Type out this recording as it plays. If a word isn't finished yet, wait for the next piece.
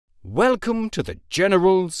Welcome to the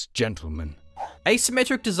General's Gentleman.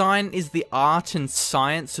 Asymmetric design is the art and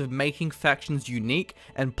science of making factions unique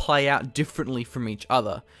and play out differently from each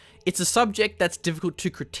other. It's a subject that's difficult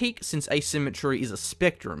to critique since asymmetry is a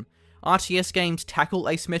spectrum. RTS games tackle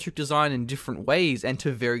asymmetric design in different ways and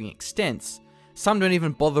to varying extents. Some don't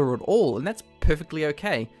even bother at all, and that's perfectly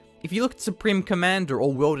okay. If you look at Supreme Commander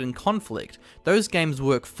or World in Conflict, those games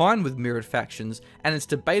work fine with mirrored factions, and it's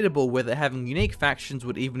debatable whether having unique factions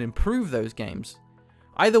would even improve those games.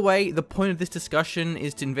 Either way, the point of this discussion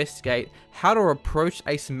is to investigate how to approach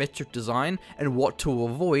asymmetric design and what to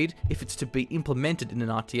avoid if it's to be implemented in an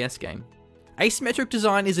RTS game. Asymmetric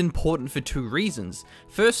design is important for two reasons.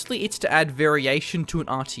 Firstly, it's to add variation to an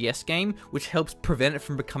RTS game, which helps prevent it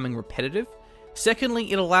from becoming repetitive.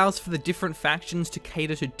 Secondly, it allows for the different factions to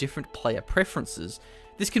cater to different player preferences.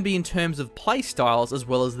 This can be in terms of playstyles as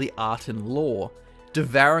well as the art and lore.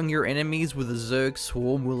 Devouring your enemies with a Zerg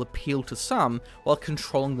swarm will appeal to some, while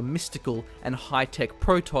controlling the mystical and high-tech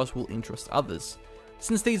Protoss will interest others.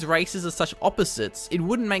 Since these races are such opposites, it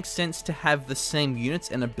wouldn't make sense to have the same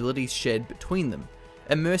units and abilities shared between them.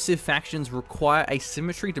 Immersive factions require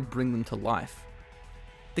asymmetry to bring them to life.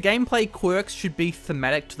 The gameplay quirks should be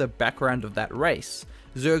thematic to the background of that race.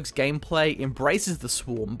 Zerg's gameplay embraces the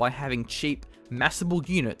swarm by having cheap, massable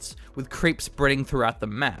units with creep spreading throughout the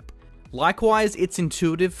map. Likewise, it's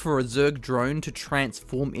intuitive for a Zerg drone to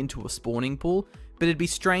transform into a spawning pool, but it'd be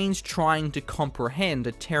strange trying to comprehend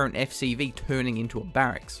a Terran FCV turning into a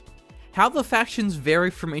barracks. How the factions vary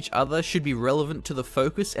from each other should be relevant to the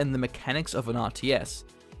focus and the mechanics of an RTS.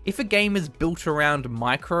 If a game is built around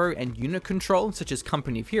micro and unit control, such as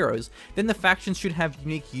Company of Heroes, then the factions should have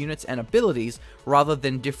unique units and abilities rather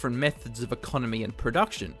than different methods of economy and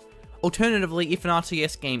production. Alternatively, if an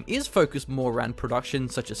RTS game is focused more around production,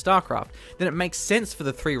 such as StarCraft, then it makes sense for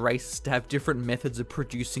the three races to have different methods of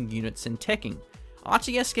producing units and teching.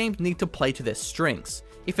 RTS games need to play to their strengths.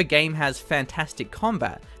 If a game has fantastic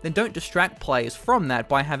combat, then don't distract players from that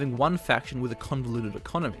by having one faction with a convoluted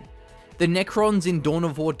economy. The Necrons in Dawn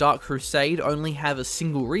of War Dark Crusade only have a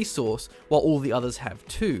single resource, while all the others have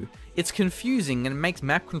two. It's confusing and makes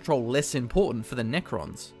map control less important for the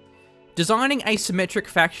Necrons. Designing asymmetric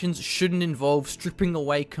factions shouldn't involve stripping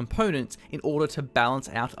away components in order to balance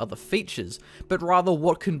out other features, but rather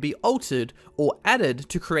what can be altered or added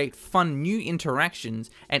to create fun new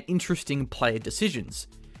interactions and interesting player decisions.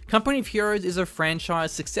 Company of Heroes is a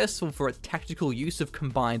franchise successful for its tactical use of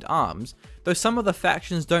combined arms, though some of the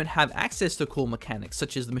factions don't have access to cool mechanics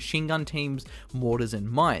such as the machine gun teams, mortars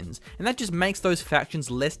and mines, and that just makes those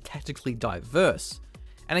factions less tactically diverse.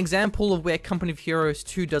 An example of where Company of Heroes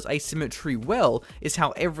 2 does asymmetry well is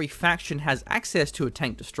how every faction has access to a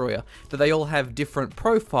tank destroyer, though they all have different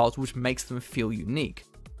profiles which makes them feel unique.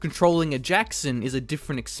 Controlling a Jackson is a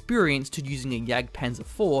different experience to using a Jagdpanzer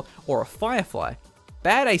IV or a Firefly.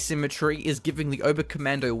 Bad asymmetry is giving the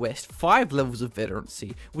Oberkommando West 5 levels of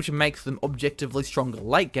veterancy, which makes them objectively stronger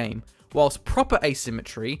late game, whilst proper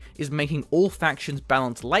asymmetry is making all factions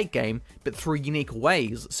balance late game, but through unique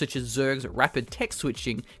ways, such as Zerg's rapid tech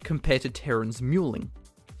switching compared to Terran's muling.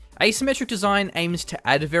 Asymmetric design aims to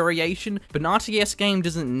add variation, but an RTS game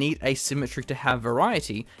doesn't need asymmetry to have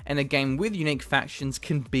variety, and a game with unique factions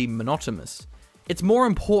can be monotonous. It's more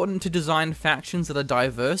important to design factions that are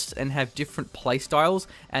diverse and have different playstyles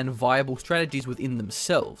and viable strategies within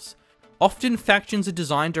themselves. Often factions are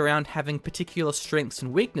designed around having particular strengths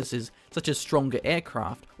and weaknesses, such as stronger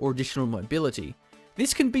aircraft or additional mobility.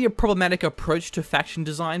 This can be a problematic approach to faction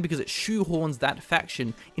design because it shoehorns that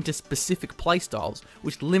faction into specific playstyles,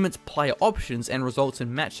 which limits player options and results in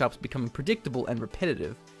matchups becoming predictable and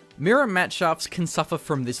repetitive. Mirror matchups can suffer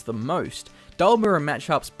from this the most. Dull mirror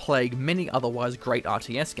matchups plague many otherwise great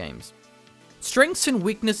RTS games. Strengths and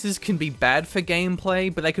weaknesses can be bad for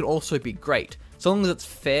gameplay, but they can also be great, so long as it's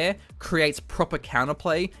fair, creates proper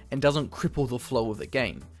counterplay, and doesn't cripple the flow of the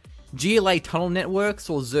game. GLA tunnel networks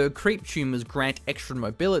or Zerg creep tumors grant extra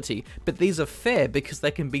mobility, but these are fair because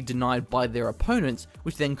they can be denied by their opponents,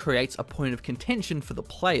 which then creates a point of contention for the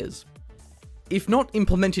players. If not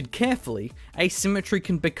implemented carefully, asymmetry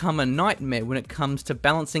can become a nightmare when it comes to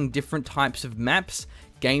balancing different types of maps,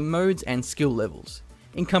 game modes, and skill levels.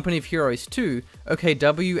 In Company of Heroes 2,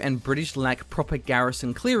 OKW and British lack proper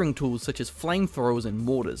garrison clearing tools such as flamethrowers and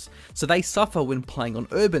mortars, so they suffer when playing on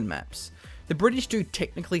urban maps. The British do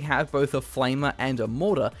technically have both a flamer and a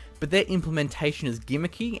mortar, but their implementation is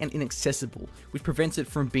gimmicky and inaccessible, which prevents it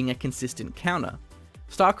from being a consistent counter.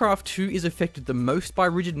 StarCraft 2 is affected the most by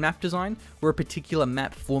rigid map design, where a particular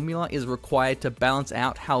map formula is required to balance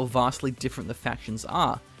out how vastly different the factions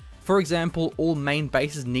are. For For example, all main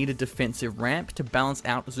bases need a defensive ramp to balance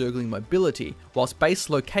out Zergling mobility, whilst base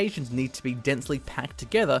locations need to be densely packed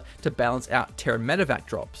together to balance out Terran medevac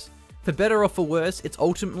drops. For better or for worse, it's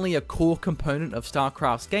ultimately a core component of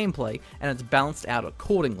StarCraft's gameplay, and it's balanced out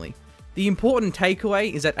accordingly. The important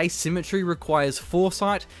takeaway is that asymmetry requires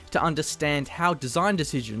foresight to understand how design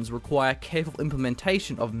decisions require careful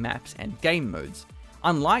implementation of maps and game modes.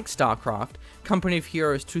 Unlike StarCraft, Company of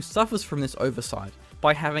Heroes 2 suffers from this oversight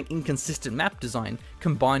by having inconsistent map design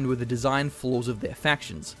combined with the design flaws of their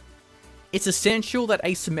factions. It's essential that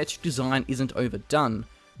asymmetric design isn't overdone.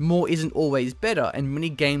 More isn't always better, and many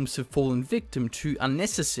games have fallen victim to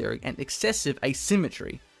unnecessary and excessive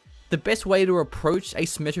asymmetry. The best way to approach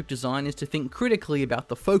asymmetric design is to think critically about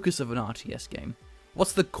the focus of an RTS game.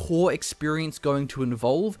 What's the core experience going to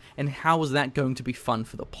involve, and how is that going to be fun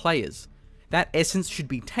for the players? That essence should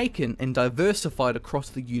be taken and diversified across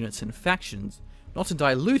the units and factions, not to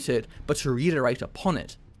dilute it, but to reiterate upon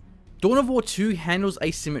it. Dawn of War 2 handles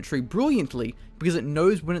asymmetry brilliantly because it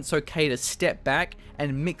knows when it's okay to step back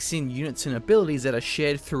and mix in units and abilities that are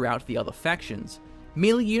shared throughout the other factions.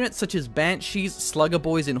 Melee units such as Banshees, Slugger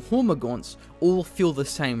Boys and Hormagaunts all fill the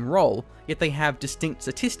same role, yet they have distinct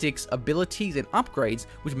statistics, abilities and upgrades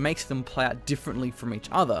which makes them play out differently from each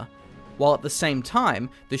other. While at the same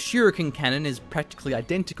time, the Shuriken cannon is practically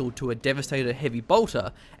identical to a Devastator Heavy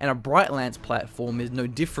Bolter, and a Bright Lance platform is no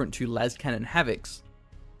different to Las Cannon Havocs.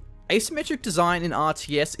 Asymmetric design in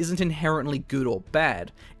RTS isn't inherently good or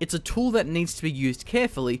bad. It's a tool that needs to be used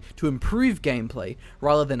carefully to improve gameplay,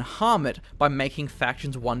 rather than harm it by making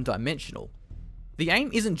factions one-dimensional. The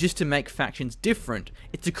aim isn't just to make factions different,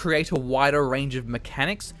 it's to create a wider range of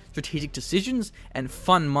mechanics, strategic decisions, and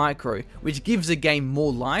fun micro, which gives a game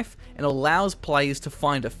more life and allows players to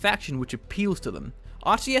find a faction which appeals to them.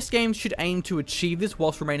 RTS games should aim to achieve this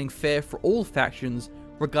whilst remaining fair for all factions,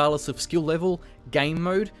 regardless of skill level, game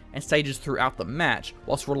mode, and stages throughout the match,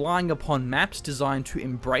 whilst relying upon maps designed to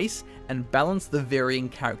embrace and balance the varying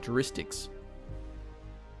characteristics.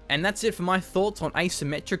 And that's it for my thoughts on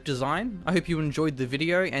asymmetric design. I hope you enjoyed the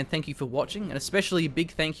video, and thank you for watching, and especially a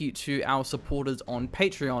big thank you to our supporters on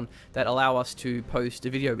Patreon that allow us to post a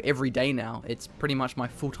video every day now. It's pretty much my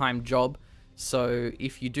full-time job, so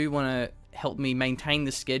if you do want to help me maintain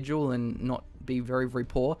the schedule and not be very, very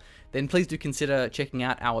poor, then please do consider checking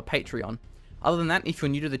out our Patreon. Other than that, if you're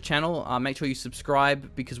new to the channel, make sure you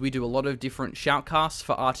subscribe, because we do a lot of different shoutcasts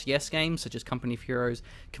for RTS games, such as Company of Heroes,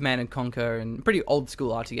 Command & Conquer, and pretty old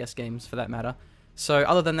school RTS games for that matter. So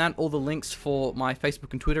other than that, all the links for my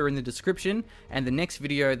Facebook and Twitter are in the description, and the next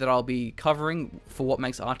video that I'll be covering for what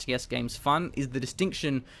makes RTS games fun is the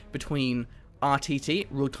distinction between RTT,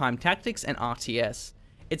 real-time tactics, and RTS.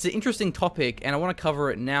 It's an interesting topic, and I want to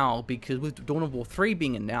cover it now because with Dawn of War 3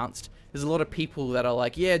 being announced, there's a lot of people that are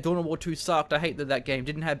like, yeah, Dawn of War 2 sucked, I hate that that game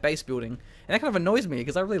didn't have base building. And that kind of annoys me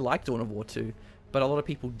because I really like Dawn of War 2, but a lot of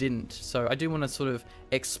people didn't. So I do want to sort of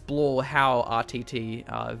explore how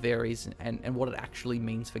RTT varies and what it actually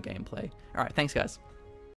means for gameplay. Alright, thanks guys.